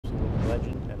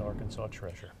Arkansas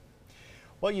treasurer.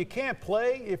 Well, you can't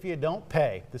play if you don't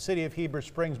pay. The city of Heber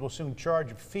Springs will soon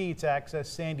charge a fee to access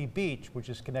Sandy Beach, which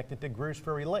is connected to Greers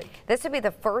Ferry Lake. This would be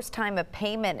the first time a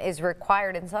payment is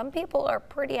required, and some people are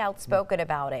pretty outspoken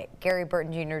about it. Gary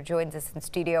Burton Jr. joins us in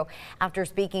studio after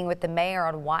speaking with the mayor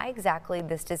on why exactly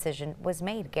this decision was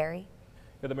made. Gary?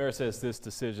 Yeah, the mayor says this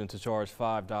decision to charge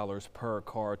 $5 per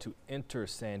car to enter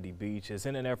Sandy Beach is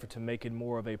in an effort to make it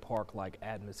more of a park-like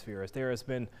atmosphere, as there has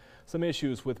been some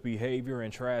issues with behavior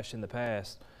and trash in the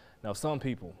past. Now, some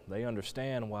people, they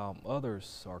understand, while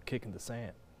others are kicking the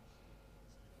sand.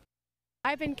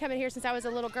 I've been coming here since I was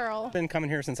a little girl. Been coming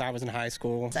here since I was in high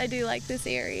school. I do like this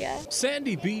area.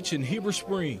 Sandy Beach in Heber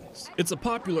Springs. It's a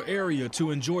popular area to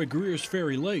enjoy Greers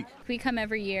Ferry Lake. We come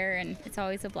every year and it's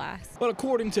always a blast. But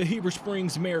according to Heber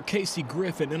Springs Mayor Casey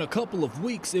Griffin, in a couple of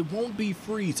weeks it won't be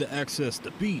free to access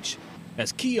the beach,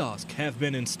 as kiosks have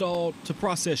been installed to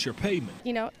process your payment.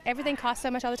 You know, everything costs so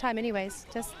much all the time anyways.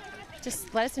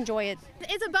 Just let us enjoy it.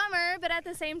 It's a bummer, but at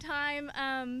the same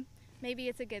time, maybe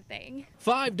it's a good thing.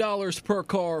 $5 per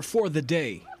car for the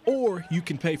day, or you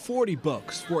can pay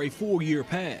 $40 for a full-year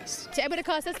pass. It would have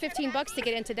cost us $15 to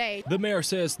get in today. The mayor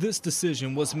says this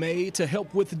decision was made to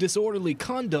help with disorderly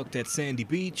conduct at Sandy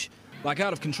Beach, like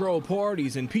out-of-control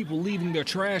parties and people leaving their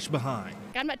trash behind.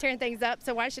 I'm not tearing things up,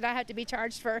 so why should I have to be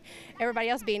charged for everybody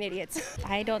else being idiots?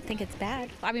 I don't think it's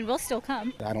bad. I mean, we'll still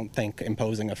come. I don't think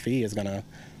imposing a fee is going to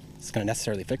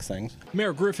necessarily fix things.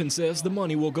 Mayor Griffin says the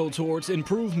money will go towards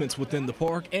improvements within the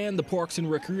park and the Parks and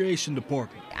Recreation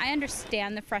Department. I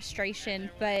understand the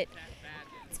frustration, but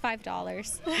it's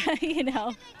 $5, you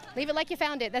know. Leave it like you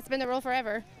found it. That's been the rule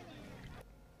forever.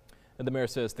 And the mayor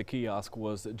says the kiosk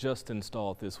was just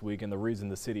installed this week, and the reason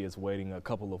the city is waiting a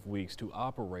couple of weeks to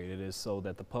operate it is so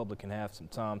that the public can have some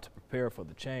time to prepare for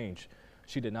the change.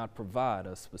 She did not provide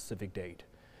a specific date.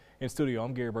 In studio,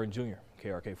 I'm Gary Burton Jr.,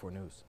 KARK 4 News.